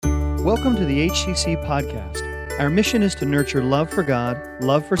Welcome to the HCC podcast. Our mission is to nurture love for God,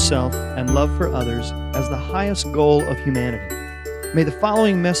 love for self, and love for others as the highest goal of humanity. May the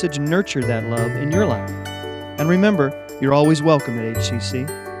following message nurture that love in your life. And remember, you're always welcome at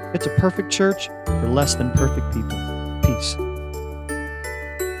HCC. It's a perfect church for less than perfect people. Peace.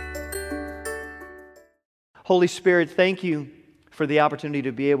 Holy Spirit, thank you for the opportunity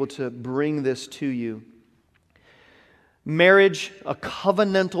to be able to bring this to you. Marriage, a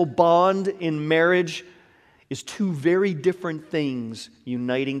covenantal bond in marriage, is two very different things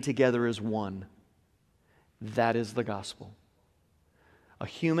uniting together as one. That is the gospel. A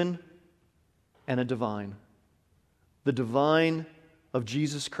human and a divine. The divine of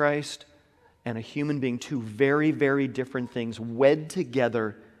Jesus Christ and a human being, two very, very different things wed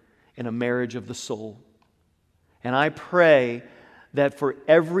together in a marriage of the soul. And I pray that for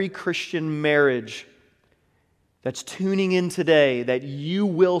every Christian marriage that's tuning in today, that you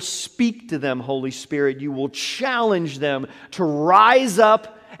will speak to them, Holy Spirit. You will challenge them to rise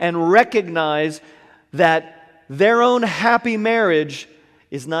up and recognize that their own happy marriage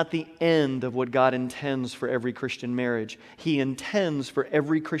is not the end of what God intends for every Christian marriage. He intends for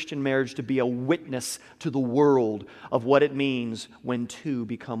every Christian marriage to be a witness to the world of what it means when two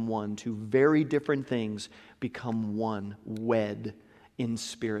become one. Two very different things become one, wed in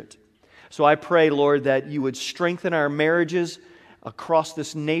spirit. So I pray, Lord, that you would strengthen our marriages across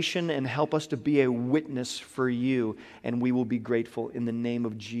this nation and help us to be a witness for you. And we will be grateful. In the name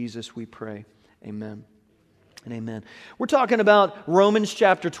of Jesus we pray. Amen and amen. We're talking about Romans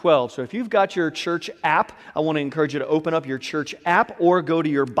chapter 12. So if you've got your church app, I want to encourage you to open up your church app or go to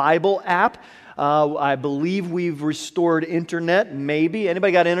your Bible app. I believe we've restored internet, maybe.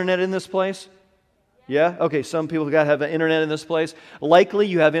 Anybody got internet in this place? Yeah? Okay, some people have internet in this place. Likely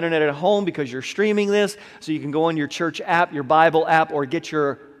you have internet at home because you're streaming this, so you can go on your church app, your Bible app, or get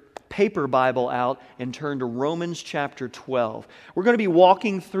your paper Bible out and turn to Romans chapter 12. We're going to be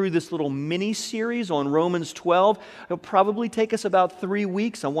walking through this little mini-series on Romans 12. It'll probably take us about 3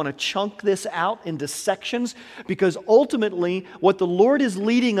 weeks. I want to chunk this out into sections because ultimately what the Lord is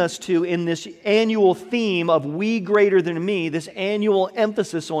leading us to in this annual theme of We Greater Than Me, this annual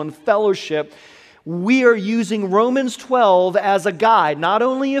emphasis on fellowship, we are using Romans 12 as a guide, not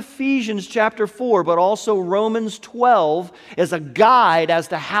only Ephesians chapter 4, but also Romans 12 as a guide as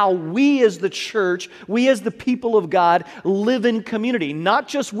to how we as the church, we as the people of God, live in community, not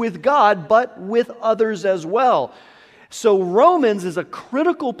just with God, but with others as well. So Romans is a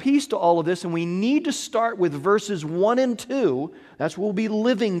critical piece to all of this, and we need to start with verses 1 and 2. That's where we'll be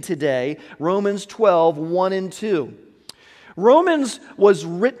living today, Romans 12, 1 and 2. Romans was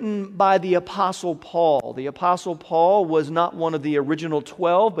written by the Apostle Paul. The Apostle Paul was not one of the original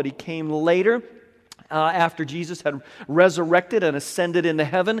 12, but he came later after Jesus had resurrected and ascended into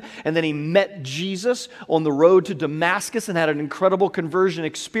heaven. And then he met Jesus on the road to Damascus and had an incredible conversion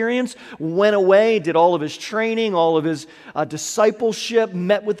experience. Went away, did all of his training, all of his discipleship,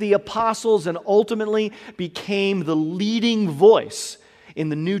 met with the apostles, and ultimately became the leading voice in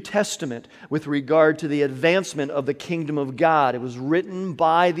the New Testament with regard to the advancement of the kingdom of God. It was written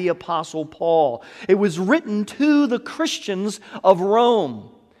by the Apostle Paul. It was written to the Christians of Rome.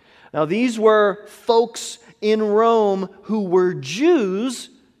 Now, these were folks in Rome who were Jews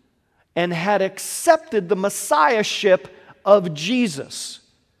and had accepted the messiahship of Jesus.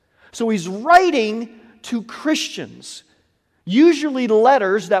 So he's writing to Christians. Usually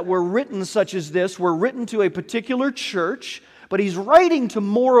letters that were written such as this were written to a particular church, but he's writing to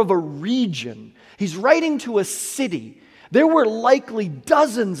more of a region. He's writing to a city. There were likely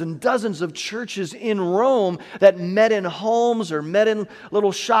dozens and dozens of churches in Rome that met in homes or met in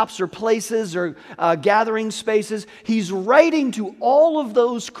little shops or places or gathering spaces. He's writing to all of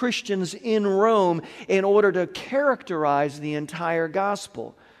those Christians in Rome in order to characterize the entire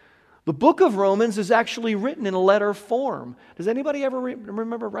gospel. The book of Romans is actually written in a letter form. Does anybody ever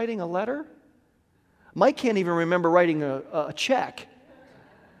remember writing a letter? Mike can't even remember writing a check.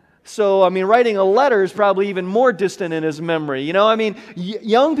 So, writing a letter is probably even more distant in his memory.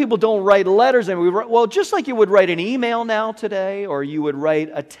 Young people don't write letters. Well, just like you would write an email now today, or you would write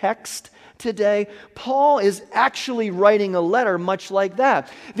a text today, Paul is actually writing a letter much like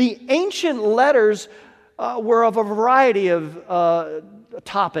that. The ancient letters were of a variety of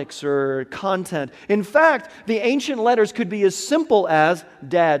topics or content. In fact, the ancient letters could be as simple as,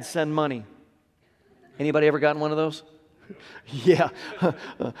 "Dad, send money." Anybody ever gotten one of those? Yeah.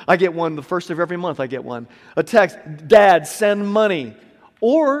 I get one the first of every month. I get one. A text, "Dad, send money."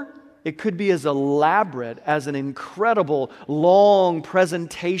 Or it could be as elaborate as an incredible, long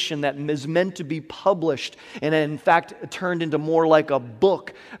presentation that is meant to be published and in fact turned into more like a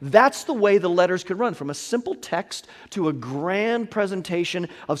book. That's the way the letters could run, from a simple text to a grand presentation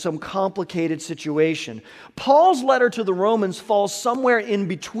of some complicated situation. Paul's letter to the Romans falls somewhere in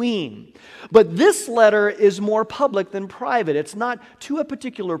between. But this letter is more public than private. It's not to a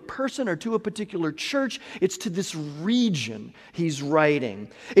particular person or to a particular church. It's to this region he's writing.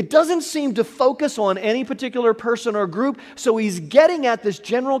 It doesn't seem to focus on any particular person or group, so he's getting at this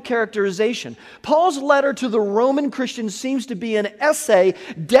general characterization. Paul's letter to the Roman Christians seems to be an essay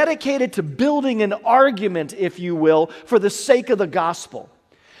dedicated to building an argument, if you will, for the sake of the gospel.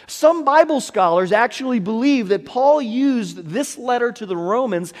 Some Bible scholars actually believe that Paul used this letter to the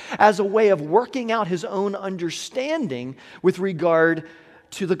Romans as a way of working out his own understanding with regard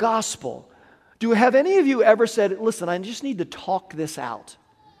to the gospel. Have any of you ever said, listen, I just need to talk this out?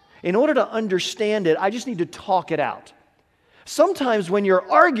 In order to understand it, I just need to talk it out. Sometimes when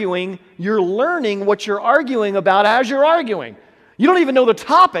you're arguing, you're learning what you're arguing about as you're arguing. You don't even know the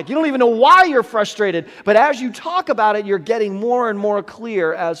topic. You don't even know why you're frustrated. But as you talk about it, you're getting more and more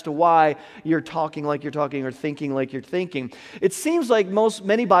clear as to why you're talking like you're talking or thinking like you're thinking. It seems like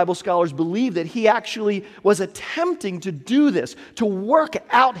many Bible scholars believe that he actually was attempting to do this, to work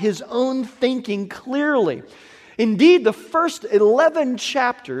out his own thinking clearly. Indeed, the first 11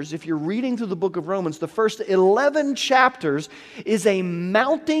 chapters, if you're reading through the book of Romans, the first 11 chapters is a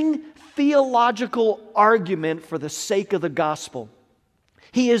mounting theological argument for the sake of the gospel.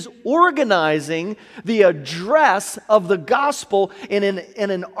 He is organizing the address of the gospel in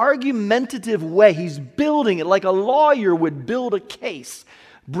an argumentative way. He's building it like a lawyer would build a case.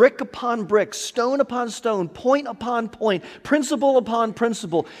 Brick upon brick, stone upon stone, point upon point, principle upon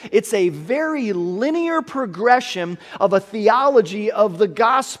principle. It's a very linear progression of a theology of the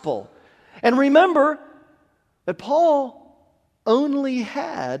gospel. And remember that Paul only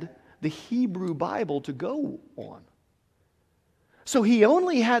had the Hebrew Bible to go on. So he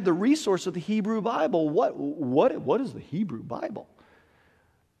only had the resource of the Hebrew Bible. What is the Hebrew Bible?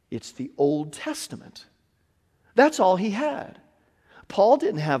 It's the Old Testament. That's all he had. Paul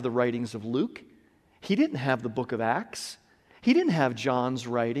didn't have the writings of Luke. He didn't have the book of Acts. He didn't have John's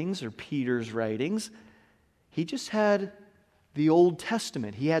writings or Peter's writings. He just had the Old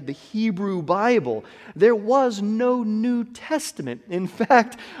Testament. He had the Hebrew Bible. There was no New Testament. In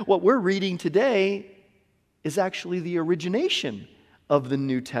fact, what we're reading today is actually the origination of the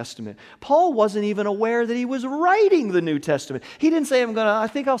New Testament. Paul wasn't even aware that he was writing the New Testament. He didn't say, I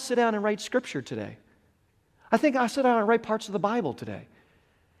think I'll sit down and write Scripture today. I think I'll sit down and write parts of the Bible today.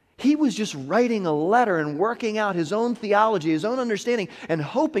 He was just writing a letter and working out his own theology, his own understanding, and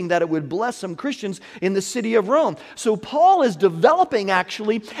hoping that it would bless some Christians in the city of Rome. So Paul is developing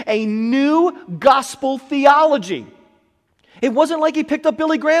actually a new gospel theology. It wasn't like he picked up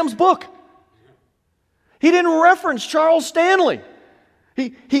Billy Graham's book. He didn't reference Charles Stanley.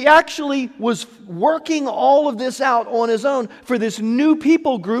 He actually was working all of this out on his own for this new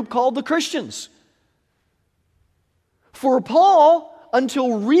people group called the Christians. For Paul,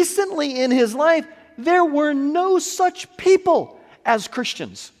 until recently in his life, there were no such people as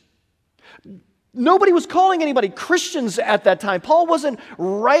Christians. Nobody was calling anybody Christians at that time. Paul wasn't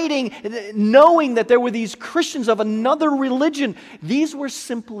writing knowing that there were these Christians of another religion. These were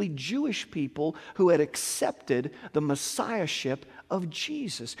simply Jewish people who had accepted the messiahship of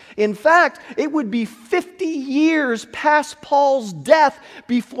Jesus. In fact, it would be 50 years past Paul's death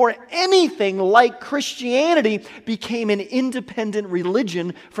before anything like Christianity became an independent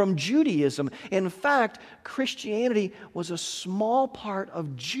religion from Judaism. In fact, Christianity was a small part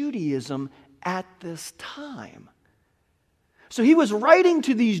of Judaism at this time. So he was writing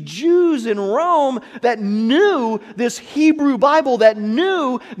to these Jews in Rome that knew this Hebrew Bible, that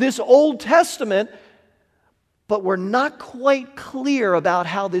knew this Old Testament, but were not quite clear about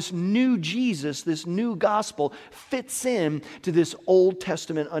how this new Jesus, this new gospel, fits in to this Old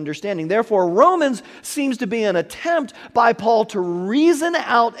Testament understanding. Therefore, Romans seems to be an attempt by Paul to reason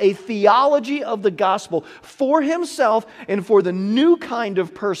out a theology of the gospel for himself and for the new kind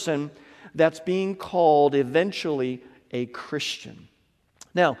of person that's being called eventually a Christian.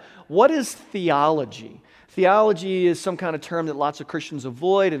 Now, what is theology? Theology is some kind of term that lots of Christians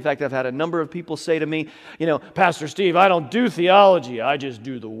avoid. In fact, I've had a number of people say to me, Pastor Steve, I don't do theology, I just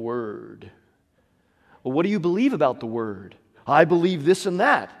do the Word. Well, what do you believe about the Word? I believe this and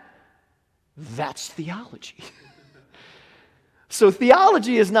that. That's theology. So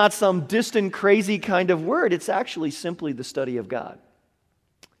theology is not some distant, crazy kind of word. It's actually simply the study of God.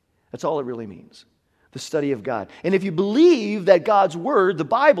 That's all it really means. The study of God. And if you believe that God's Word, the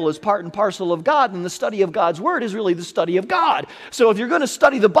Bible, is part and parcel of God, then the study of God's Word is really the study of God. So if you're going to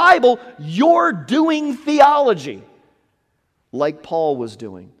study the Bible, you're doing theology, like Paul was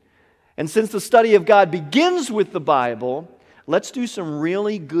doing. And since the study of God begins with the Bible, let's do some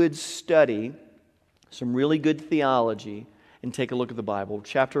really good study, some really good theology, and take a look at the Bible.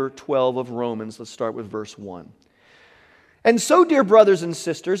 Chapter 12 of Romans, let's start with verse 1. And so, dear brothers and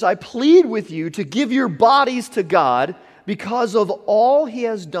sisters, I plead with you to give your bodies to God because of all He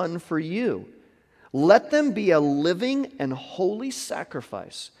has done for you. Let them be a living and holy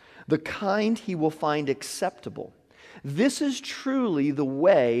sacrifice, the kind He will find acceptable. This is truly the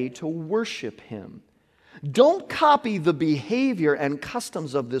way to worship Him. Don't copy the behavior and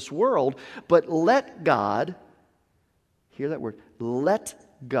customs of this world, but let God, hear that word, let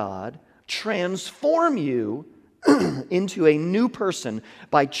God transform you into a new person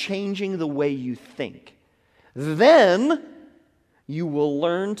by changing the way you think. Then you will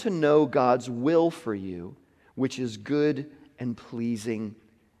learn to know God's will for you, which is good and pleasing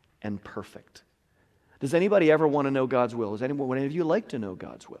and perfect. Does anybody ever want to know God's will? Would any of you like to know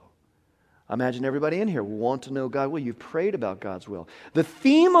God's will? I imagine everybody in here will want to know God's will. You've prayed about God's will. The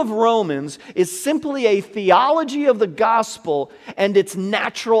theme of Romans is simply a theology of the gospel and its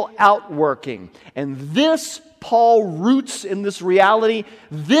natural outworking. And this Paul roots in this reality.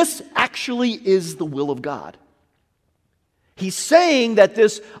 This actually is the will of God. He's saying that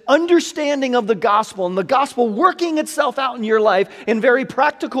this understanding of the gospel and the gospel working itself out in your life in very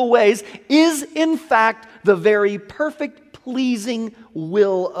practical ways is in fact the very perfect, pleasing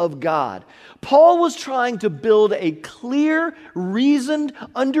will of God. Paul was trying to build a clear, reasoned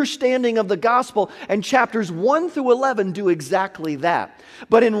understanding of the gospel, and chapters 1 through 11 do exactly that.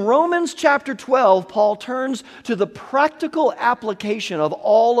 But in Romans chapter 12, Paul turns to the practical application of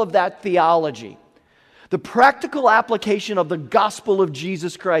all of that theology. The practical application of the gospel of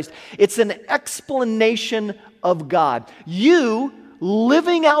Jesus Christ. It's an explanation of God. You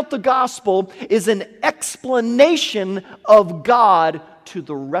living out the gospel is an explanation of God to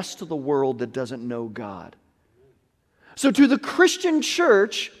the rest of the world that doesn't know God. So to the Christian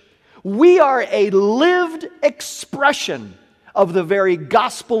church, we are a lived expression of the very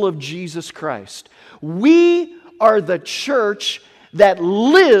gospel of Jesus Christ. We are the church that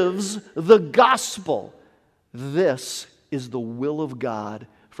lives the gospel. This is the will of God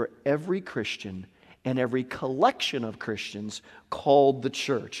for every Christian and every collection of Christians called the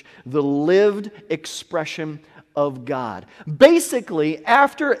church. The lived expression of God. Basically,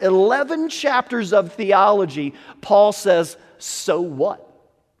 after 11 chapters of theology, Paul says, so what?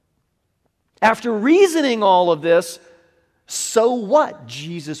 After reasoning all of this, so what?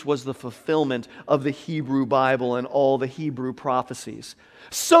 Jesus was the fulfillment of the Hebrew Bible and all the Hebrew prophecies.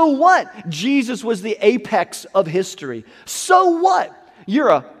 So what? Jesus was the apex of history. So what? You're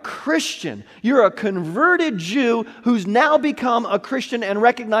a Christian. You're a converted Jew who's now become a Christian and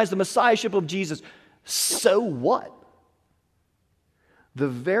recognized the Messiahship of Jesus. So what? The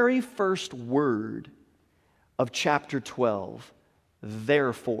very first word of chapter 12,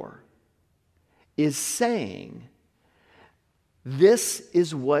 therefore, is saying, this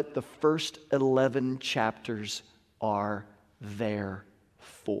is what the first 11 chapters are there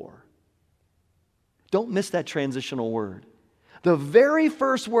for. Don't miss that transitional word. The very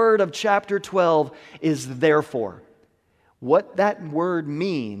first word of chapter 12 is therefore. What that word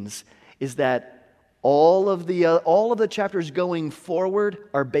means is that all of the chapters going forward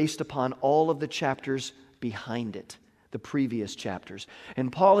are based upon all of the chapters behind it, the previous chapters.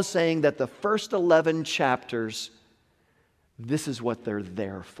 And Paul is saying that the first 11 chapters, this is what they're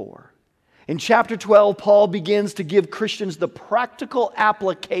there for. In chapter 12, Paul begins to give Christians the practical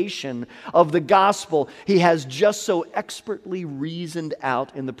application of the gospel he has just so expertly reasoned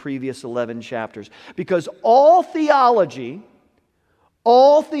out in the previous 11 chapters. Because all theology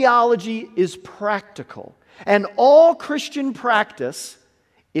is practical. And all Christian practice,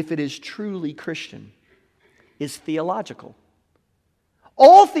 if it is truly Christian, is theological.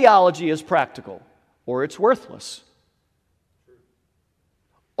 All theology is practical, or it's worthless.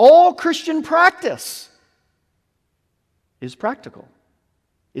 All Christian practice is practical,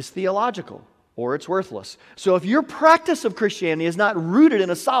 is theological, or it's worthless. So if your practice of Christianity is not rooted in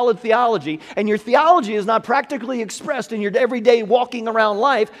a solid theology, and your theology is not practically expressed in your everyday walking around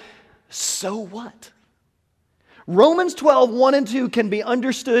life, so what? Romans 12, 1 and 2 can be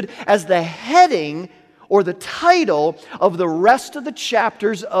understood as the heading or the title of the rest of the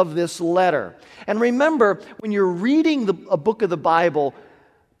chapters of this letter. And remember, when you're reading a book of the Bible,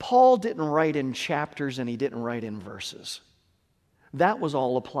 Paul didn't write in chapters and he didn't write in verses. That was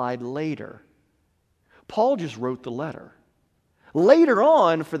all applied later. Paul just wrote the letter. Later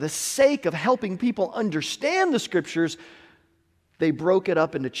on, for the sake of helping people understand the Scriptures, they broke it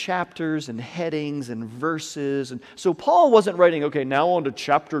up into chapters and headings and verses. And so Paul wasn't writing, okay, now on to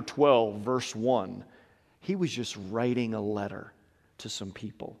chapter 12, verse 1. He was just writing a letter to some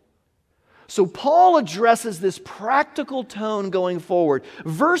people. So Paul addresses this practical tone going forward.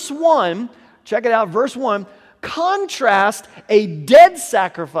 Verse 1, check it out, verse 1, contrast a dead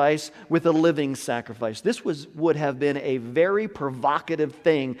sacrifice with a living sacrifice. This would have been a very provocative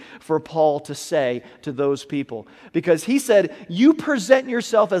thing for Paul to say to those people, because he said, you present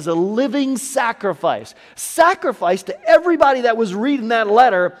yourself as a living sacrifice. Sacrifice to everybody that was reading that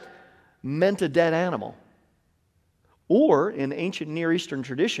letter meant a dead animal, or in ancient Near Eastern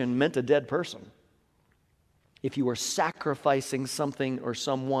tradition meant a dead person. If you were sacrificing something or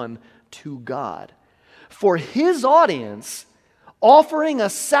someone to God. For his audience, offering a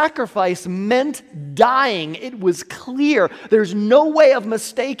sacrifice meant dying. It was clear. There's no way of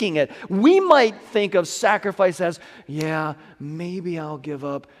mistaking it. We might think of sacrifice as, yeah, maybe I'll give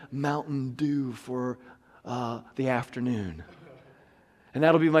up Mountain Dew for the afternoon. And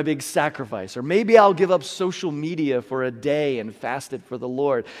that'll be my big sacrifice. Or maybe I'll give up social media for a day and fast it for the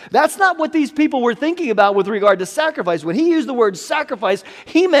Lord. That's not what these people were thinking about with regard to sacrifice. When he used the word sacrifice,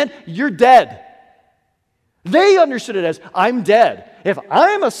 he meant you're dead. They understood it as, I'm dead. If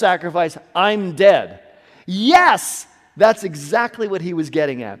I'm a sacrifice, I'm dead. Yes, that's exactly what he was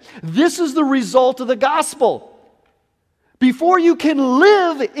getting at. This is the result of the gospel. Before you can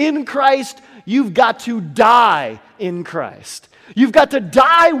live in Christ, you've got to die in Christ. You've got to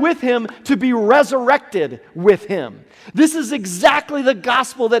die with him to be resurrected with him. This is exactly the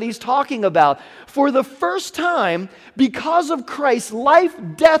gospel that he's talking about. For the first time, because of Christ's life,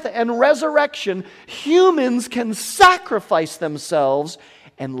 death, and resurrection, humans can sacrifice themselves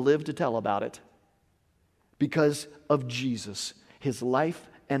and live to tell about it. Because of Jesus, his life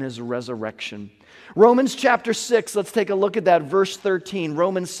and his resurrection. Romans chapter 6, let's take a look at that, verse 13.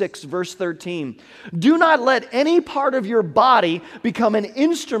 Romans 6, verse 13. Do not let any part of your body become an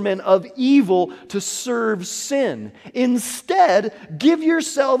instrument of evil to serve sin. Instead, give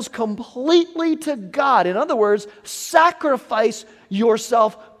yourselves completely to God. In other words, sacrifice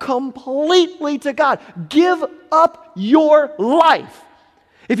yourself completely to God. Give up your life.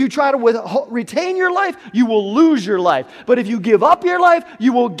 If you try to retain your life, you will lose your life. But if you give up your life,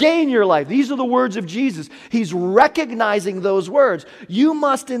 you will gain your life. These are the words of Jesus. He's recognizing those words. You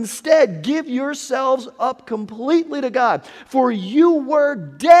must instead give yourselves up completely to God. For you were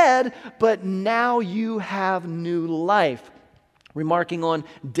dead, but now you have new life. Remarking on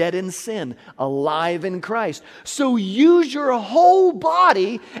dead in sin, alive in Christ. So use your whole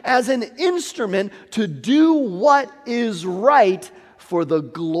body as an instrument to do what is right for the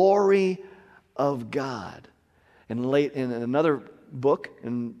glory of God. And late in another book,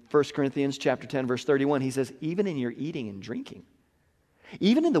 in 1 Corinthians chapter 10, verse 31, he says, even in your eating and drinking,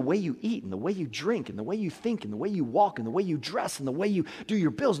 even in the way you eat and the way you drink and the way you think and the way you walk and the way you dress and the way you do your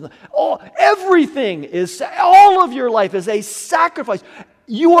bills, and everything is, all of your life is a sacrifice.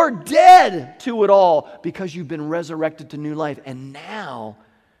 You are dead to it all because you've been resurrected to new life. And now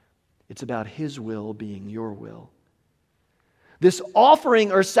it's about his will being your will. This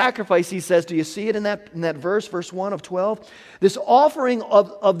offering or sacrifice, he says, do you see it in that verse, verse 1 of 12? This offering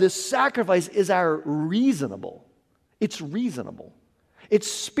of this sacrifice is our reasonable. It's reasonable.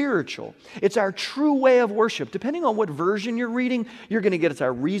 It's spiritual. It's our true way of worship. Depending on what version you're reading, you're going to get it's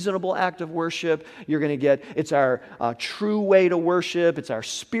our reasonable act of worship. You're going to get it's our true way to worship. It's our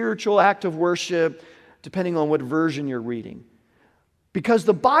spiritual act of worship, depending on what version you're reading. Because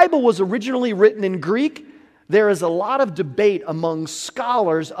the Bible was originally written in Greek, there is a lot of debate among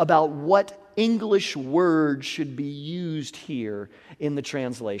scholars about what English word should be used here in the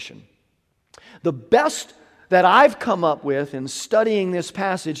translation. The best that I've come up with in studying this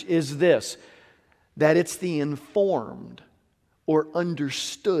passage is this, that it's the informed or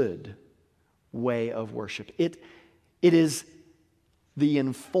understood way of worship. It is the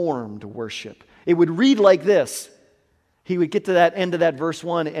informed worship. It would read like this. He would get to that end of that verse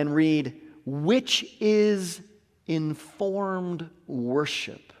 1 and read, which is informed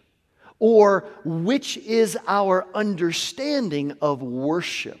worship, or which is our understanding of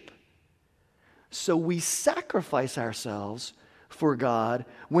worship. So we sacrifice ourselves for God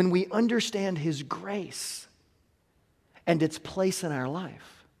when we understand his grace and its place in our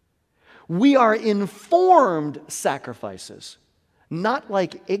life. We are informed sacrifices, not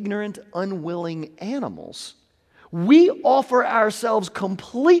like ignorant, unwilling animals. We offer ourselves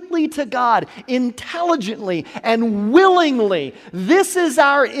completely to God, intelligently and willingly. This is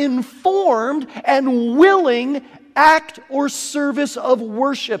our informed and willing act or service of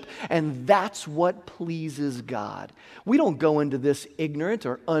worship. And that's what pleases God. We don't go into this ignorant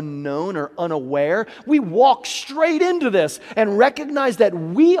or unknown or unaware. We walk straight into this and recognize that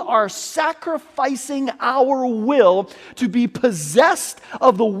we are sacrificing our will to be possessed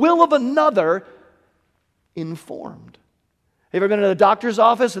of the will of another, informed. Have you ever been to the doctor's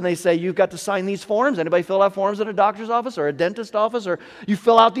office and they say, you've got to sign these forms? Anybody fill out forms at a doctor's office or a dentist's office? Or you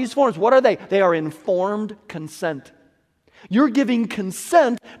fill out these forms. What are they? They are informed consent. You're giving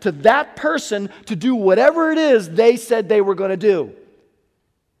consent to that person to do whatever it is they said they were going to do.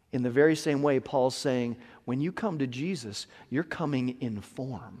 In the very same way, Paul's saying, when you come to Jesus, you're coming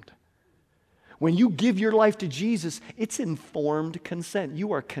informed. When you give your life to Jesus, it's informed consent.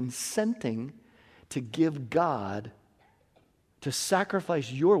 You are consenting to give God, to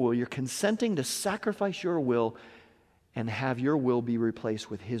sacrifice your will. You're consenting to sacrifice your will and have your will be replaced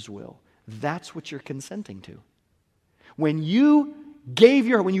with His will. That's what you're consenting to. When you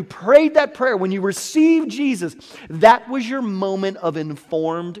prayed that prayer, when you received Jesus, that was your moment of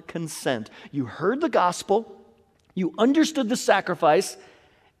informed consent. You heard the gospel, you understood the sacrifice,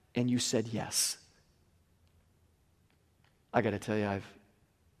 and you said yes. I got to tell you,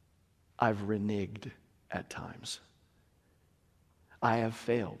 I've reneged at times. I have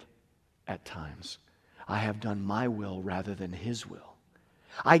failed at times. I have done my will rather than His will.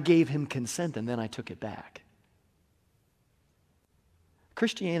 I gave Him consent and then I took it back.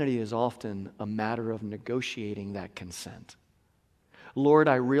 Christianity is often a matter of negotiating that consent. Lord,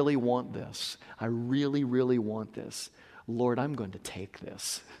 I really want this. I really, really want this. Lord, I'm going to take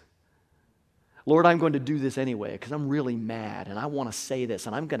this. Lord, I'm going to do this anyway because I'm really mad and I want to say this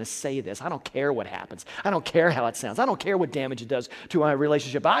and I'm going to say this. I don't care what happens. I don't care how it sounds. I don't care what damage it does to my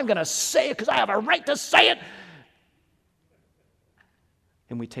relationship. I'm going to say it because I have a right to say it.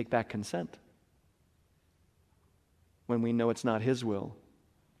 And we take back consent when we know it's not His will,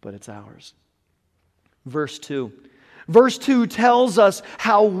 but it's ours. Verse 2. Verse 2 tells us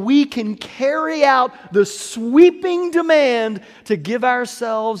how we can carry out the sweeping demand to give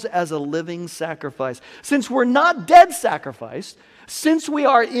ourselves as a living sacrifice. Since we're not dead sacrificed, since we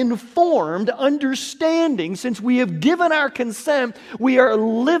are informed, understanding, since we have given our consent, we are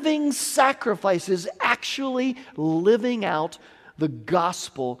living sacrifices, actually living out the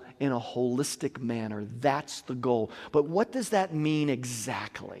gospel in a holistic manner. That's the goal. But what does that mean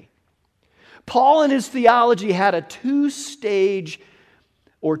exactly? Paul in his theology had a two-stage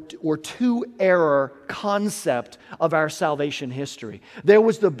or two-era concept of our salvation history. There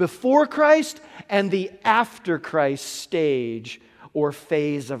was the before Christ and the after Christ stage or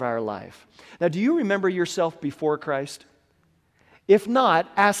phase of our life. Now, do you remember yourself before Christ? If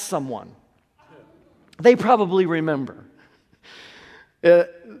not, ask someone. They probably remember.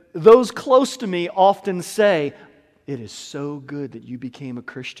 Those close to me often say, it is so good that you became a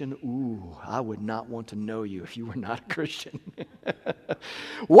Christian. Ooh, I would not want to know you if you were not a Christian.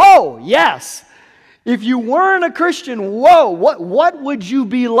 Whoa, yes. If you weren't a Christian, whoa, what would you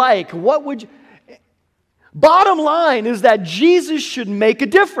be like? Bottom line is that Jesus should make a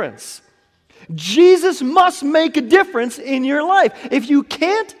difference. Jesus must make a difference in your life. If you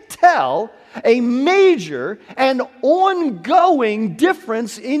can't tell a major and ongoing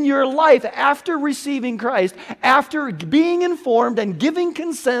difference in your life after receiving Christ, after being informed and giving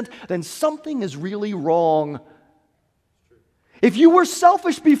consent, then something is really wrong. If you were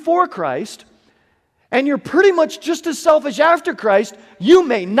selfish before Christ, and you're pretty much just as selfish after Christ, you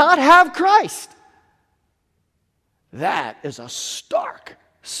may not have Christ. That is a stark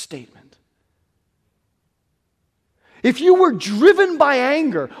statement. If you were driven by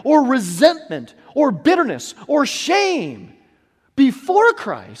anger or resentment or bitterness or shame before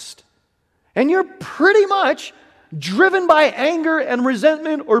Christ, and you're pretty much driven by anger and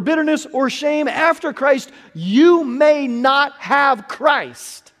resentment or bitterness or shame after Christ, you may not have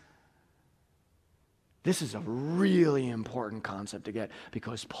Christ. This is a really important concept to get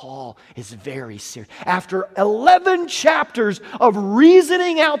because Paul is very serious. After 11 chapters of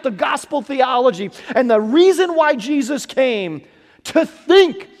reasoning out the gospel theology and the reason why Jesus came, to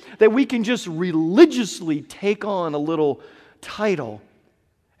think that we can just religiously take on a little title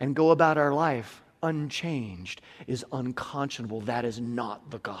and go about our life unchanged is unconscionable. That is not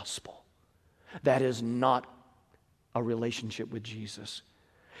the gospel. That is not a relationship with Jesus.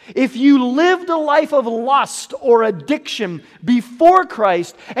 If you lived a life of lust or addiction before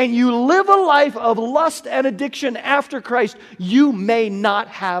Christ and you live a life of lust and addiction after Christ, you may not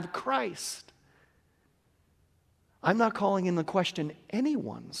have Christ. I'm not calling into question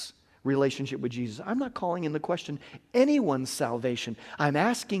anyone's relationship with Jesus. I'm not calling into question anyone's salvation. I'm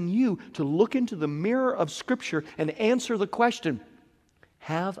asking you to look into the mirror of Scripture and answer the question,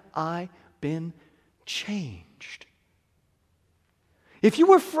 have I been changed? If you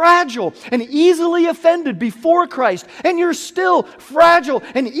were fragile and easily offended before Christ, and you're still fragile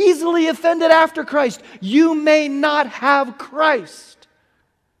and easily offended after Christ, you may not have Christ.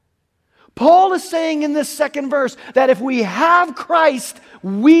 Paul is saying in this second verse that if we have Christ,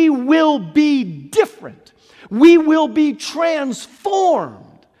 we will be different. We will be transformed.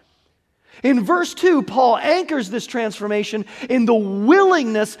 In verse 2, Paul anchors this transformation in the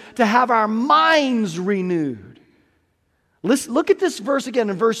willingness to have our minds renewed. Look at this verse again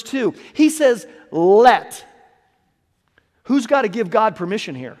in verse 2. He says, let. Who's got to give God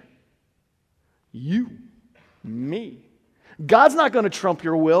permission here? You. Me. God's not going to trump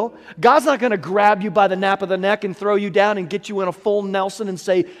your will. God's not going to grab you by the nape of the neck and throw you down and get you in a full Nelson and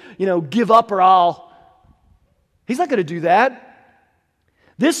say, give up or I'll. He's not going to do that.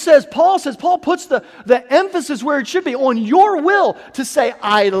 Paul puts the emphasis where it should be, on your will to say,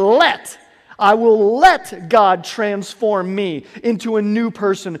 I will let God transform me into a new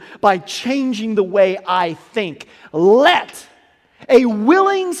person by changing the way I think. Let. A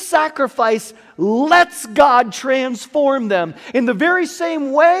willing sacrifice lets God transform them. In the very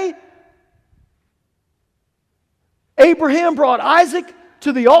same way, Abraham brought Isaac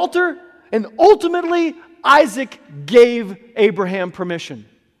to the altar, and ultimately Isaac gave Abraham permission.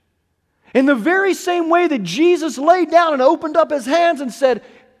 In the very same way that Jesus laid down and opened up his hands and said,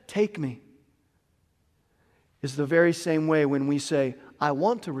 take me, is the very same way when we say, I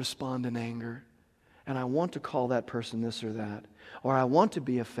want to respond in anger, and I want to call that person this or that, or I want to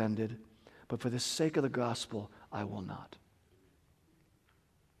be offended, but for the sake of the gospel, I will not.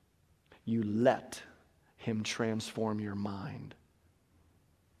 You let Him transform your mind.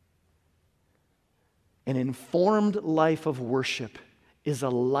 An informed life of worship is a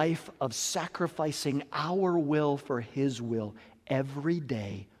life of sacrificing our will for His will every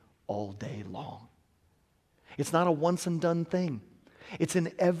day, all day long. It's not a once and done thing. It's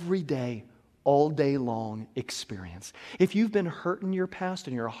an everyday, all day long experience. If you've been hurt in your past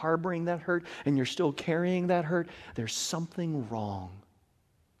and you're harboring that hurt and you're still carrying that hurt, there's something wrong.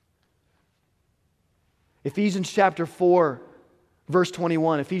 Ephesians chapter 4, verse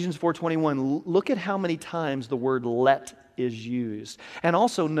 21, Ephesians 4:21, look at how many times the word let is used. And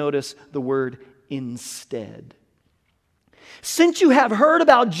also notice the word instead. Since you have heard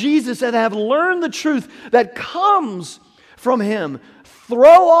about Jesus and have learned the truth that comes from Him,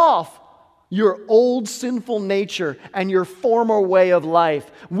 throw off your old sinful nature and your former way of life,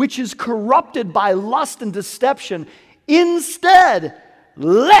 which is corrupted by lust and deception. Instead,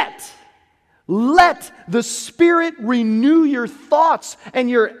 let the Spirit renew your thoughts and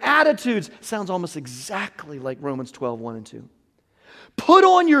your attitudes. Sounds almost exactly like Romans 12:1 and 2. Put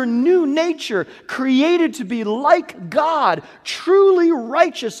on your new nature, created to be like God, truly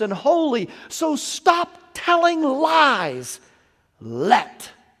righteous and holy. So stop telling lies.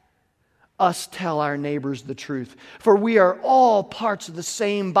 Let us tell our neighbors the truth, for we are all parts of the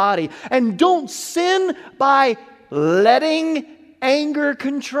same body. And don't sin by letting anger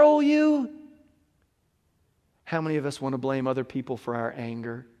control you. How many of us want to blame other people for our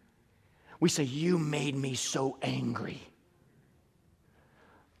anger? We say, you made me so angry.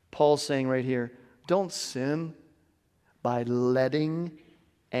 Paul's saying right here, don't sin by letting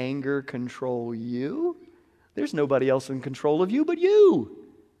anger control you. There's nobody else in control of you but you.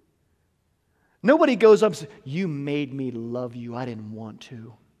 Nobody goes up and says, you made me love you. I didn't want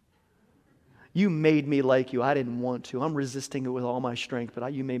to. You made me like you. I didn't want to. I'm resisting it with all my strength,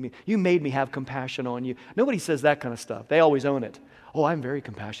 but you made me have compassion on you. Nobody says that kind of stuff. They always own it. Oh, I'm very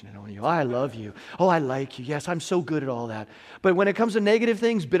compassionate on you. I love you. Oh, I like you. Yes, I'm so good at all that. But when it comes to negative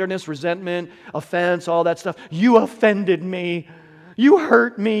things, bitterness, resentment, offense, all that stuff, you offended me. You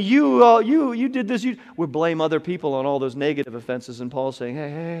hurt me. You did this. We blame other people on all those negative offenses. And Paul's saying,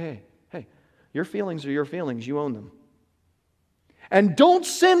 hey, your feelings are your feelings. You own them. And don't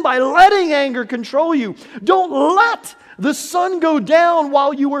sin by letting anger control you. Don't let the sun go down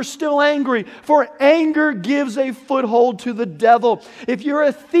while you are still angry, for anger gives a foothold to the devil. If you're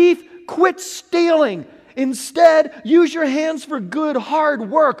a thief, quit stealing. Instead, use your hands for good, hard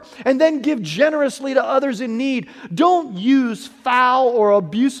work, and then give generously to others in need. Don't use foul or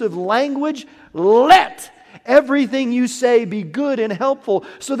abusive language. Let everything you say be good and helpful,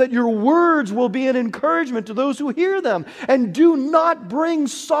 so that your words will be an encouragement to those who hear them. And do not bring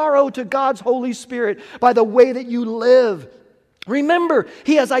sorrow to God's Holy Spirit by the way that you live. Remember,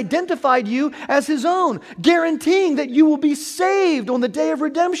 He has identified you as His own, guaranteeing that you will be saved on the day of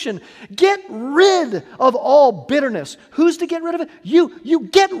redemption. Get rid of all bitterness. Who's to get rid of it? You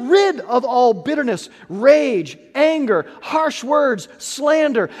get rid of all bitterness, rage, anger, harsh words,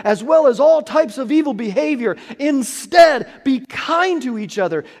 slander, as well as all types of evil behavior. Instead, be kind to each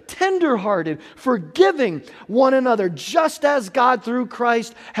other, tender-hearted, forgiving one another, just as God through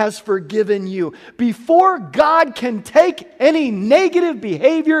Christ has forgiven you. Before God can take any negative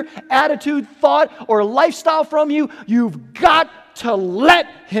behavior, attitude, thought, or lifestyle from you, you've got to let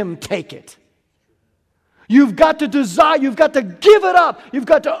Him take it. You've got to desire, you've got to give it up. You've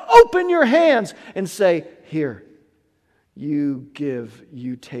got to open your hands and say, here, you give,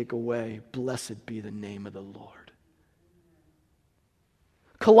 you take away. Blessed be the name of the Lord.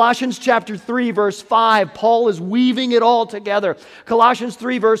 Colossians chapter 3, verse 5, Paul is weaving it all together. Colossians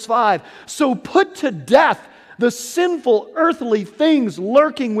 3, verse 5. So put to death the sinful earthly things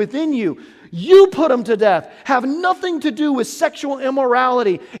lurking within you. You put them to death. Have nothing to do with sexual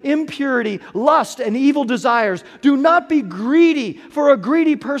immorality, impurity, lust, and evil desires. Do not be greedy, for a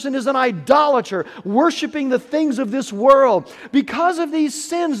greedy person is an idolater, worshiping the things of this world. Because of these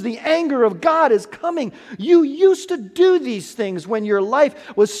sins, the anger of God is coming. You used to do these things when your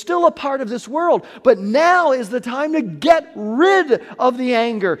life was still a part of this world, but now is the time to get rid of the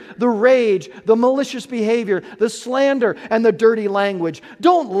anger, the rage, the malicious behavior, the slander, and the dirty language.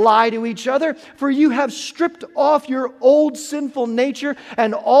 Don't lie to each other, for you have stripped off your old sinful nature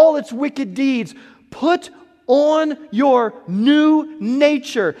and all its wicked deeds. Put on your new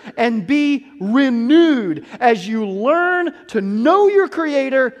nature and be renewed as you learn to know your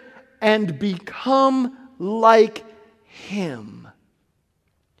Creator and become like Him.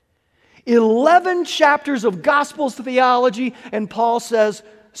 11 chapters of Gospels theology, and Paul says,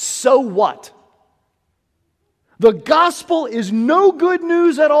 so what? The gospel is no good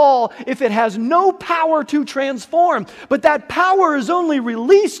news at all if it has no power to transform. But that power is only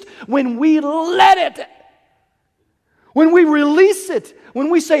released when we let it. When we release it, when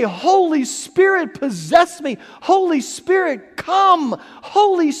we say, Holy Spirit, possess me. Holy Spirit, come.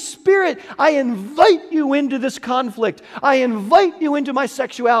 Holy Spirit, I invite you into this conflict. I invite you into my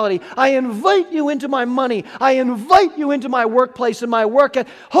sexuality. I invite you into my money. I invite you into my workplace and my work.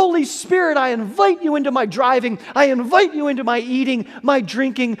 Holy Spirit, I invite you into my driving. I invite you into my eating, my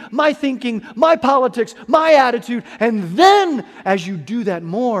drinking, my thinking, my politics, my attitude. And then, as you do that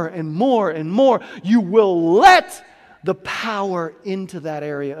more and more and more, you will let the power into that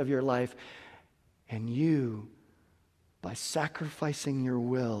area of your life. And you, by sacrificing your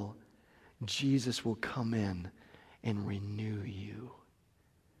will, Jesus will come in and renew you.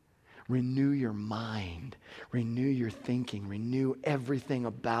 Renew your mind. Renew your thinking. Renew everything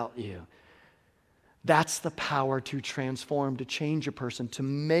about you. That's the power to transform, to change a person, to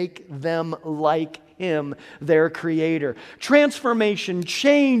make them like Him, their Creator. Transformation,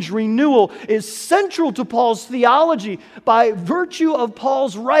 change, renewal is central to Paul's theology. By virtue of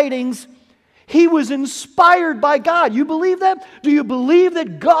Paul's writings, he was inspired by God. You believe that? Do you believe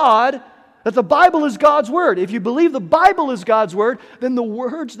that that the Bible is God's Word? If you believe the Bible is God's Word, then the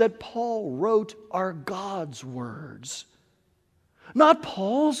words that Paul wrote are God's words. Not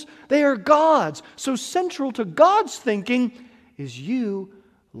Paul's, they are God's. So central to God's thinking is you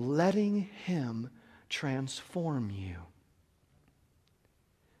letting Him transform you.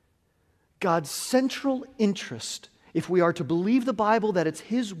 God's central interest, if we are to believe the Bible that it's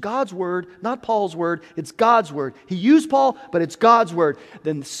God's Word, not Paul's Word, it's God's Word. He used Paul, but it's God's Word.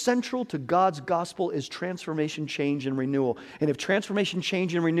 Then central to God's gospel is transformation, change, and renewal. And if transformation,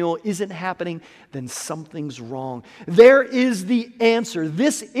 change, and renewal isn't happening, then something's wrong. There is the answer.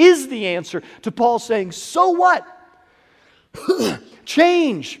 This is the answer to Paul saying, so what?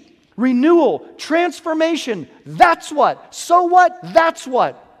 Change, renewal, transformation, that's what. So what? That's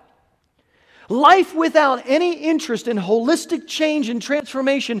what. Life without any interest in holistic change and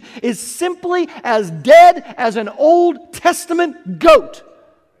transformation is simply as dead as an Old Testament goat.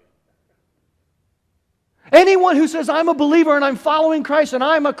 Anyone who says, I'm a believer and I'm following Christ and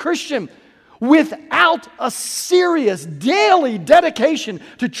I'm a Christian, without a serious daily dedication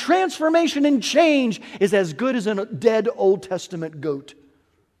to transformation and change is as good as a dead Old Testament goat.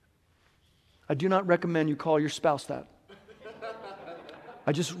 I do not recommend you call your spouse that.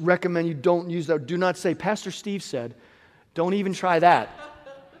 I just recommend you don't use that. Do not say, Pastor Steve said. Don't even try that.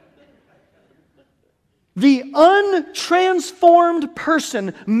 The untransformed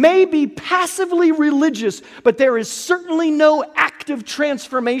person may be passively religious, but there is certainly no active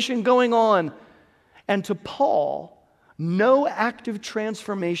transformation going on. And to Paul, no active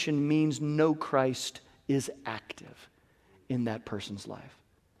transformation means no Christ is active. in that person's life.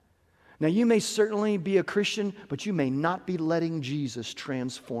 Now, you may certainly be a Christian, but you may not be letting Jesus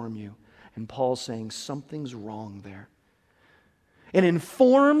transform you. And Paul's saying something's wrong there. An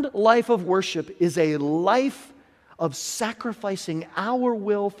informed life of worship is a life of sacrificing our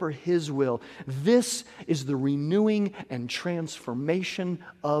will for His will. This is the renewing and transformation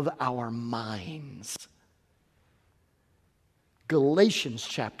of our minds. Galatians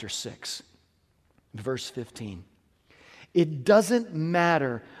chapter 6, verse 15. It doesn't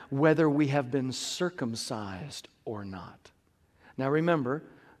matter whether we have been circumcised or not. Now remember,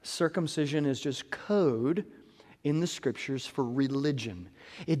 circumcision is just code in the Scriptures for religion.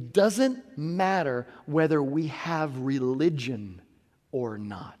 It doesn't matter whether we have religion or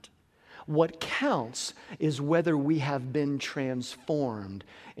not. What counts is whether we have been transformed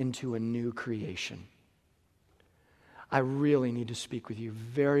into a new creation. I really need to speak with you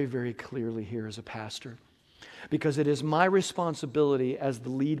very, very clearly here as a pastor, because it is my responsibility as the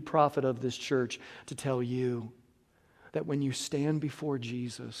lead prophet of this church to tell you that when you stand before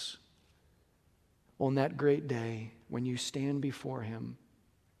Jesus on that great day, when you stand before Him,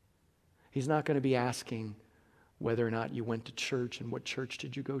 He's not going to be asking whether or not you went to church and what church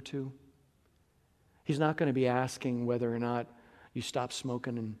did you go to. He's not going to be asking whether or not you stopped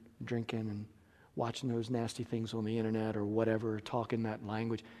smoking and drinking and watching those nasty things on the internet or whatever, talking that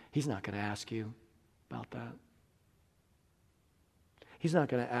language. He's not going to ask you about that. He's not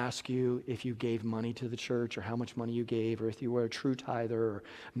going to ask you if you gave money to the church or how much money you gave or if you were a true tither or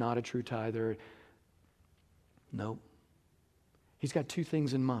not a true tither. No. He's got two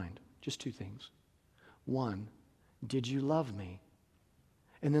things in mind, just two things. One, did you love me?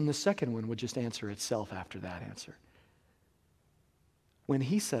 And then the second one would just answer itself after that answer. When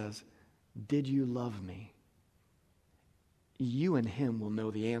He says, did you love me? You and Him will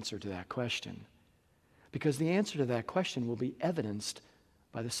know the answer to that question, because the answer to that question will be evidenced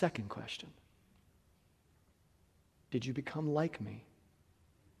by the second question. Did you become like me?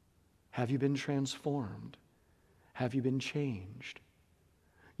 Have you been transformed? Have you been changed?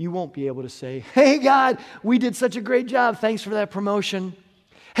 You won't be able to say, hey God, we did such a great job. Thanks for that promotion.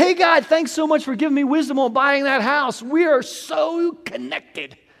 Hey God, thanks so much for giving me wisdom on buying that house. We are so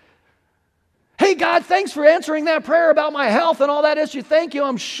connected. Hey God, thanks for answering that prayer about my health and all that issue. Thank you.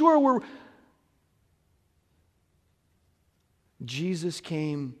 I'm sure we're... Jesus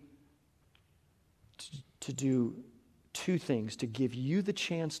came to do two things: to give you the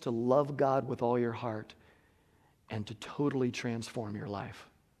chance to love God with all your heart and to totally transform your life.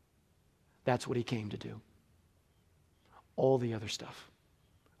 That's what He came to do. All the other stuff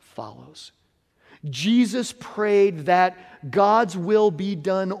follows. Jesus prayed that God's will be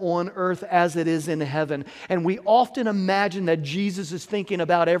done on earth as it is in heaven. And we often imagine that Jesus is thinking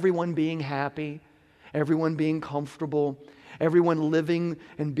about everyone being happy, everyone being comfortable, everyone living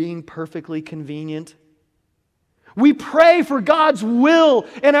and being perfectly convenient. We pray for God's will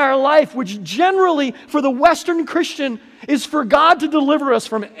in our life, which generally for the Western Christian is for God to deliver us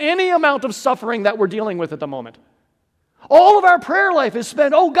from any amount of suffering that we're dealing with at the moment. All of our prayer life is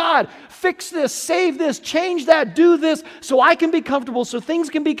spent, oh God, fix this, save this, change that, do this, so I can be comfortable, so things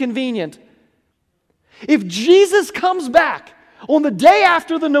can be convenient. If Jesus comes back on the day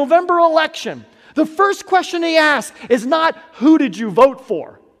after the November election, the first question He asks is not, who did you vote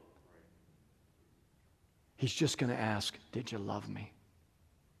for? He's just going to ask, did you love me?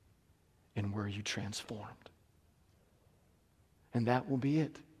 And were you transformed? And that will be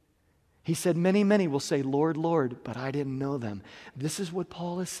it. He said, many, many will say, Lord, Lord, but I didn't know them. This is what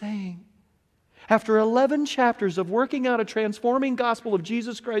Paul is saying. After 11 chapters of working out a transforming gospel of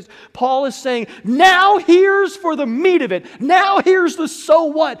Jesus Christ, Paul is saying, now here's for the meat of it. Now here's the so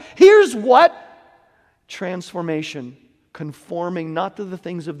what. Here's what? Transformation. Conforming not to the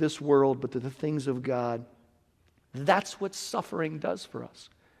things of this world, but to the things of God. That's what suffering does for us.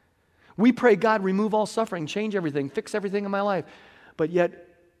 We pray, God, remove all suffering, change everything, fix everything in my life. But yet,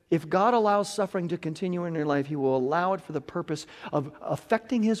 if God allows suffering to continue in your life, He will allow it for the purpose of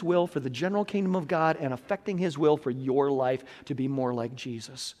affecting His will for the general kingdom of God and affecting His will for your life to be more like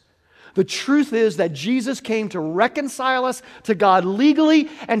Jesus. The truth is that Jesus came to reconcile us to God legally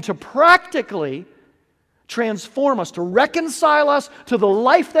and to practically transform us, to reconcile us to the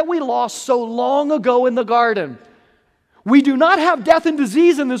life that we lost so long ago in the garden. We do not have death and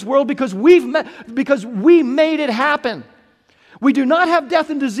disease in this world because we made it happen. We do not have death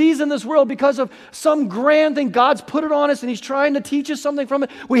and disease in this world because of some grand thing. God's put it on us and He's trying to teach us something from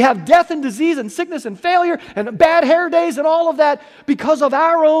it. We have death and disease and sickness and failure and bad hair days and all of that because of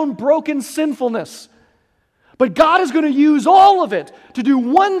our own broken sinfulness. But God is going to use all of it to do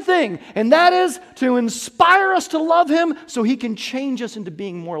one thing, and that is to inspire us to love Him so He can change us into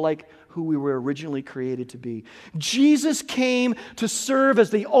being more like who we were originally created to be. Jesus came to serve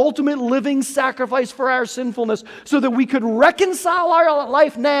as the ultimate living sacrifice for our sinfulness so that we could reconcile our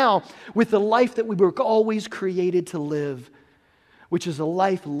life now with the life that we were always created to live, which is a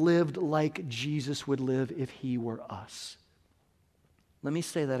life lived like Jesus would live if He were us. Let me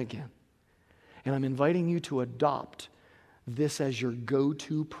say that again. And I'm inviting you to adopt this as your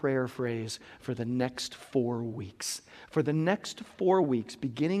go-to prayer phrase for the next 4 weeks. For the next 4 weeks,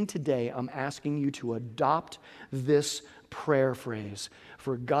 beginning today, I'm asking you to adopt this prayer phrase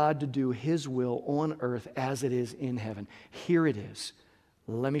for God to do His will on earth as it is in heaven. Here it is.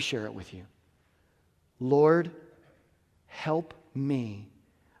 Let me share it with you. Lord, help me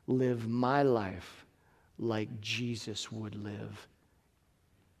live my life like Jesus would live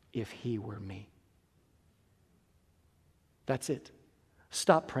if He were me. That's it.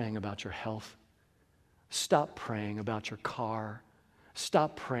 Stop praying about your health. Stop praying about your car.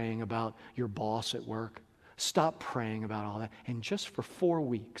 Stop praying about your boss at work. Stop praying about all that. And just for 4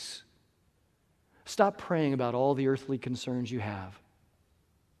 weeks, stop praying about all the earthly concerns you have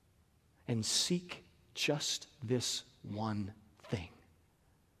and seek just this one thing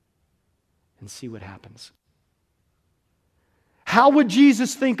and see what happens. How would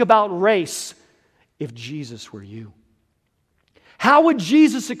Jesus think about race if Jesus were you? How would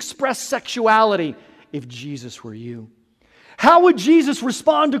Jesus express sexuality if Jesus were you? How would Jesus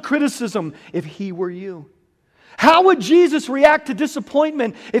respond to criticism if He were you? How would Jesus react to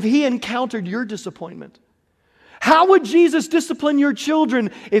disappointment if He encountered your disappointment? How would Jesus discipline your children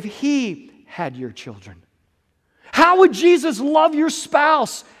if He had your children? How would Jesus love your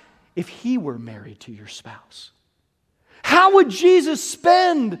spouse if He were married to your spouse? How would Jesus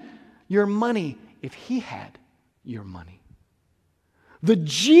spend your money if He had your money? The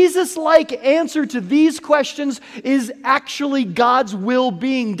Jesus-like answer to these questions is actually God's will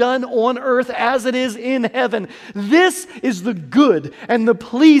being done on earth as it is in heaven. This is the good and the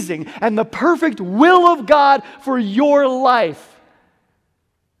pleasing and the perfect will of God for your life.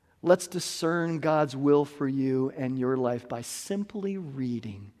 Let's discern God's will for you and your life by simply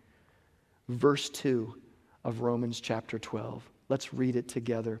reading verse 2 of Romans chapter 12. Let's read it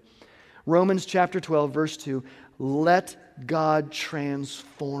together. Romans chapter 12, verse 2. Let God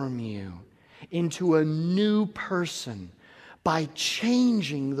transform you into a new person by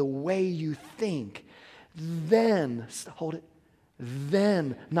changing the way you think. Then, hold it,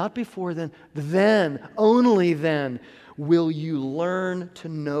 then, not before then, only then will you learn to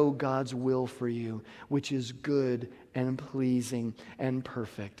know God's will for you, which is good and pleasing and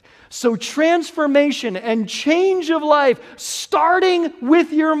perfect. So transformation and change of life, starting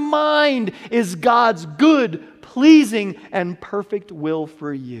with your mind, is God's good, pleasing, and perfect will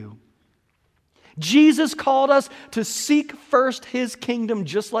for you. Jesus called us to seek first His kingdom,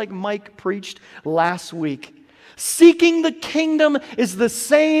 just like Mike preached last week. Seeking the kingdom is the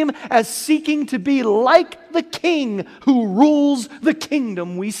same as seeking to be like the King who rules the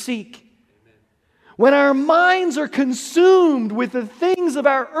kingdom we seek. When our minds are consumed with the things of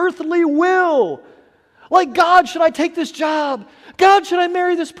our earthly will, like, God, should I take this job? God, should I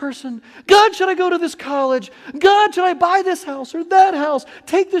marry this person? God, should I go to this college? God, should I buy this house or that house?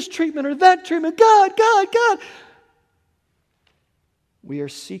 Take this treatment or that treatment? God. We are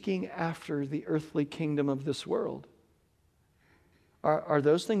seeking after the earthly kingdom of this world. Are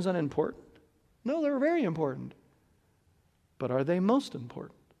those things unimportant? No, they're very important. But are they most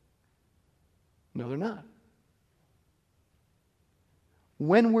important? No, they're not.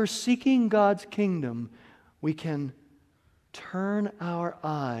 When we're seeking God's kingdom, we can turn our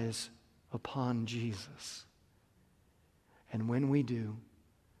eyes upon Jesus. And when we do,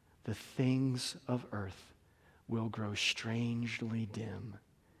 the things of earth will grow strangely dim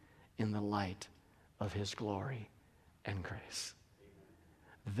in the light of His glory and grace.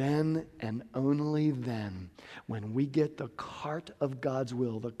 Then and only then, when we get the cart of God's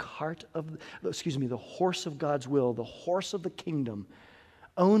will, the horse of God's will, the horse of the kingdom,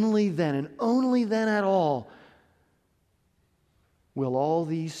 only then and only then at all will all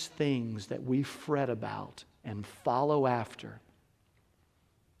these things that we fret about and follow after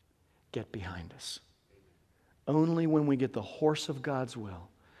get behind us. Only when we get the horse of God's will,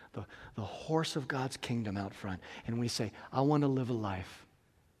 the horse of God's kingdom out front, and we say, I want to live a life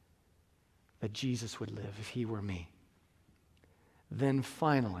that Jesus would live if He were me. Then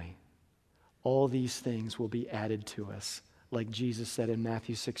finally, all these things will be added to us, like Jesus said in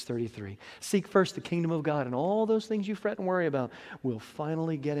Matthew 6:33. Seek first the kingdom of God, and all those things you fret and worry about will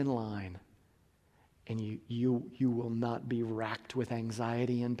finally get in line And you will not be racked with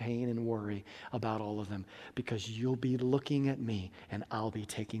anxiety and pain and worry about all of them, because you'll be looking at me and I'll be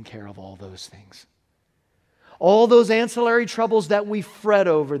taking care of all those things. All those ancillary troubles that we fret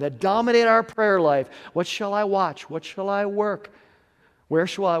over, that dominate our prayer life. What shall I watch? What shall I work? Where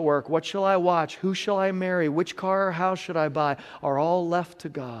shall I work? What shall I watch? Who shall I marry? Which car or house should I buy? Are all left to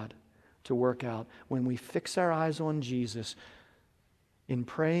God to work out when we fix our eyes on Jesus in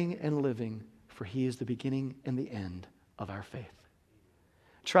praying and living, for He is the beginning and the end of our faith.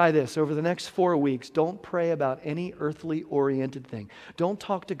 Try this. Over the next 4 weeks, don't pray about any earthly oriented thing. Don't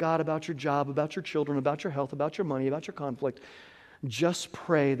talk to God about your job, about your children, about your health, about your money, about your conflict. Just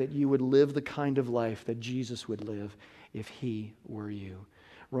pray that you would live the kind of life that Jesus would live if He were you.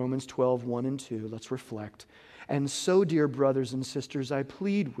 Romans 12, 1 and 2. Let's reflect. And so, dear brothers and sisters, I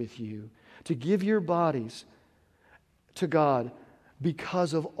plead with you to give your bodies to God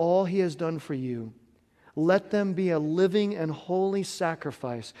because of all He has done for you. Let them be a living and holy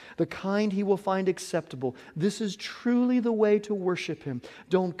sacrifice, the kind He will find acceptable. This is truly the way to worship Him.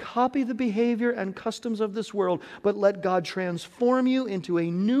 Don't copy the behavior and customs of this world, but let God transform you into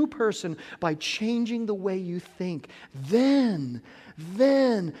a new person by changing the way you think. Then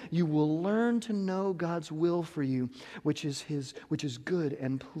you will learn to know God's will for you, which is good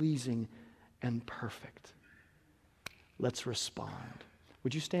and pleasing and perfect. Let's respond.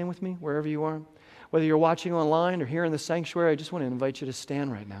 Would you stand with me wherever you are? Whether you're watching online or here in the sanctuary, I just want to invite you to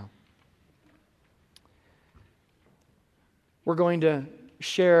stand right now. We're going to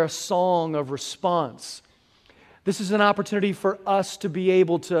share a song of response. This is an opportunity for us to be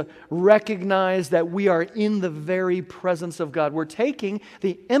able to recognize that we are in the very presence of God. We're taking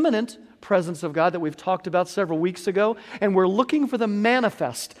the imminent presence of God that we've talked about several weeks ago, and we're looking for the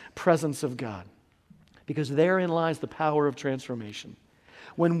manifest presence of God, because therein lies the power of transformation.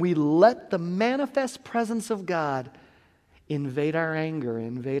 When we let the manifest presence of God invade our anger,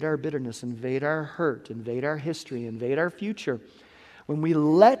 invade our bitterness, invade our hurt, invade our history, invade our future, when we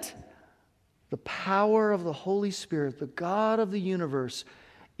let the power of the Holy Spirit, the God of the universe,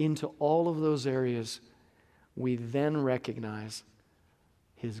 into all of those areas, we then recognize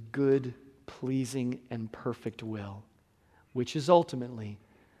His good, pleasing, and perfect will, which is ultimately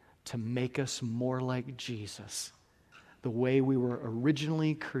to make us more like Jesus, the way we were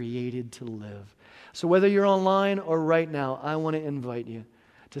originally created to live. So whether you're online or right now, I want to invite you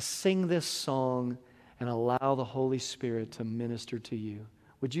to sing this song and allow the Holy Spirit to minister to you.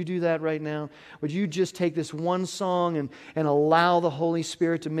 Would you do that right now? Would you just take this one song and allow the Holy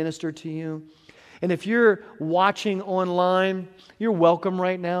Spirit to minister to you? And if you're watching online, you're welcome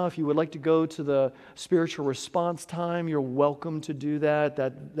right now. If you would like to go to the spiritual response time, you're welcome to do that.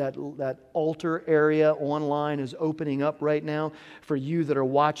 That altar area online is opening up right now for you that are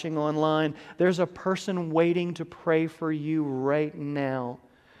watching online. There's a person waiting to pray for you right now.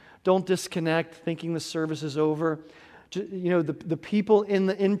 Don't disconnect thinking the service is over. You know, the people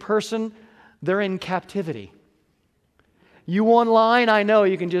in person, they're in captivity. You online, I know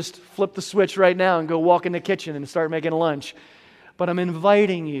you can just flip the switch right now and go walk in the kitchen and start making lunch. But I'm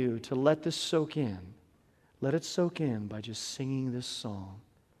inviting you to let this soak in. Let it soak in by just singing this song.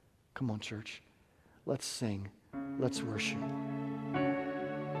 Come on, church. Let's sing. Let's worship.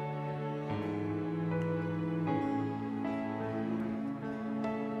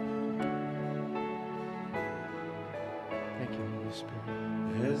 Thank you, Holy Spirit.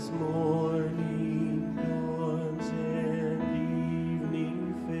 As morning dawns and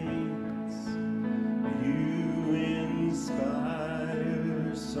evening fades, you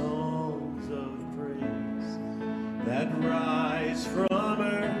inspire songs of praise that rise from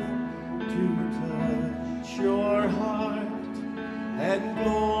earth to touch your heart and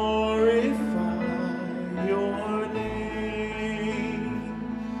glorify your name.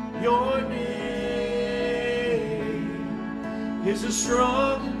 Your name is a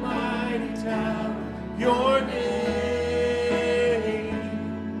strong and mighty tower. Your name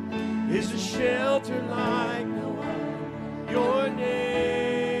is a shelter like no other. Your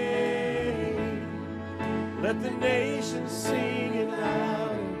name, let the nations sing it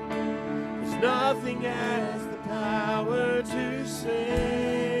louder. There's nothing has the power to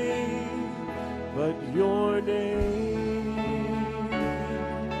save but your name.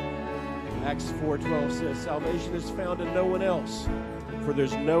 Acts 4:12 says, salvation is found in no one else, for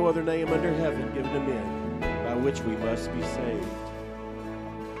there's no other name under heaven given to men by which we must be saved.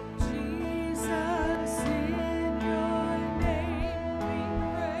 Jesus, in your name we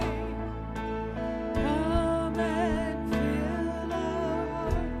pray. Come and fill our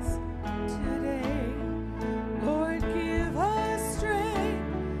hearts today. Lord, give us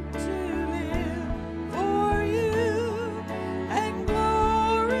strength to live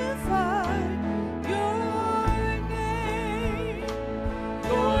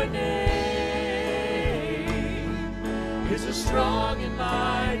strong and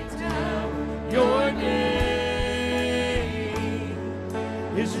mighty tower. Your name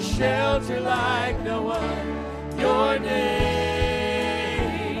is a shelter like no other. Your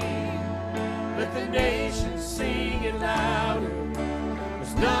name, let the nations sing it louder.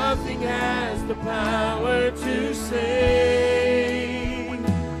 'Cause nothing has the power to save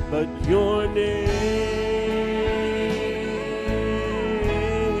but your name.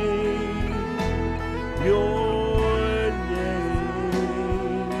 Your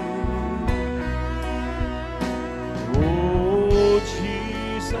name. Oh,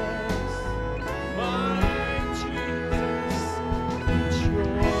 Jesus, my Jesus, it's your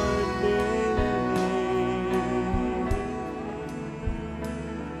name.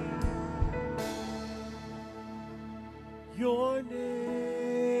 Your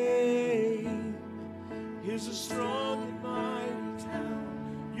name is a strong and mighty tower.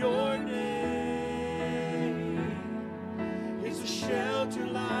 Your name is a shelter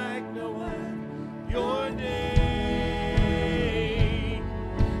like no other. Your name,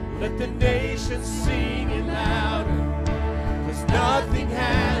 let the nations sing it louder. 'Cause nothing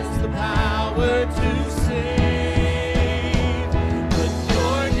has the power to save but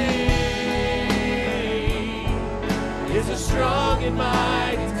your name is a strong and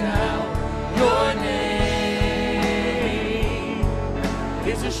mighty tower. Your name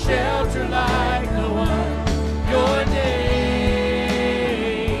is a shelter like no other. Your name,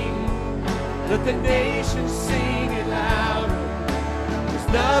 let the nations sing it louder. 'Cause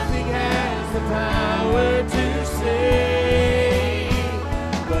nothing has the power to save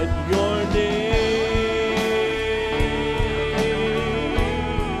but your name.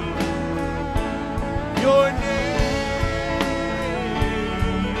 Your name,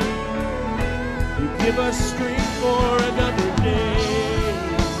 you give us strength for another day.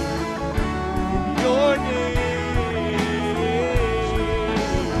 Your name,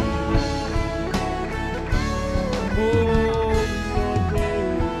 oh, your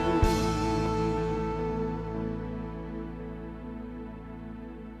name.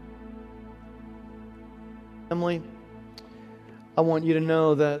 Family, I want you to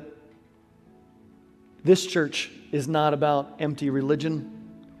know that this church is not about empty religion,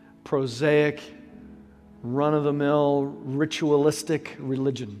 prosaic, run-of-the-mill, ritualistic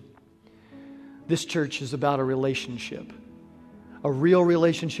religion. This church is about a relationship, a real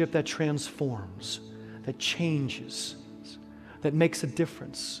relationship that transforms, that changes, that makes a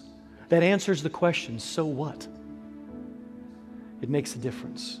difference, that answers the question, so what? It makes a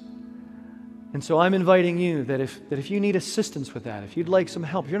difference. And so I'm inviting you that if you need assistance with that, if you'd like some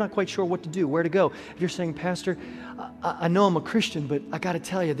help, if you're not quite sure what to do, where to go, if you're saying, Pastor, I know I'm a Christian, but I got to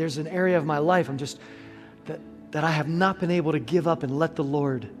tell you, there's an area of my life that I have not been able to give up and let the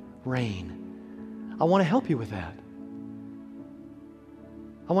Lord reign. I want to help you with that.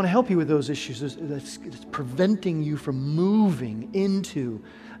 I want to help you with those issues that's preventing you from moving into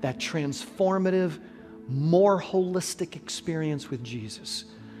that transformative, more holistic experience with Jesus.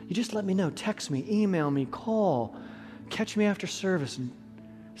 You just let me know. Text me, email me, call, catch me after service and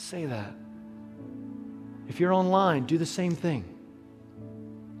say that. If you're online, do the same thing.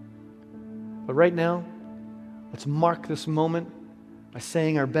 But right now, let's mark this moment by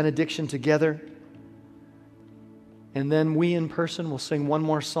saying our benediction together. And then we in person will sing one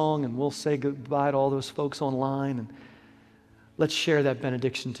more song and we'll say goodbye to all those folks online. And let's share that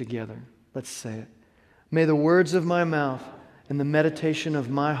benediction together. Let's say it. May the words of my mouth and the meditation of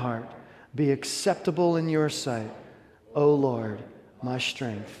my heart be acceptable in your sight, O Lord, my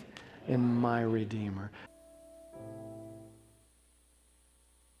strength and my Redeemer.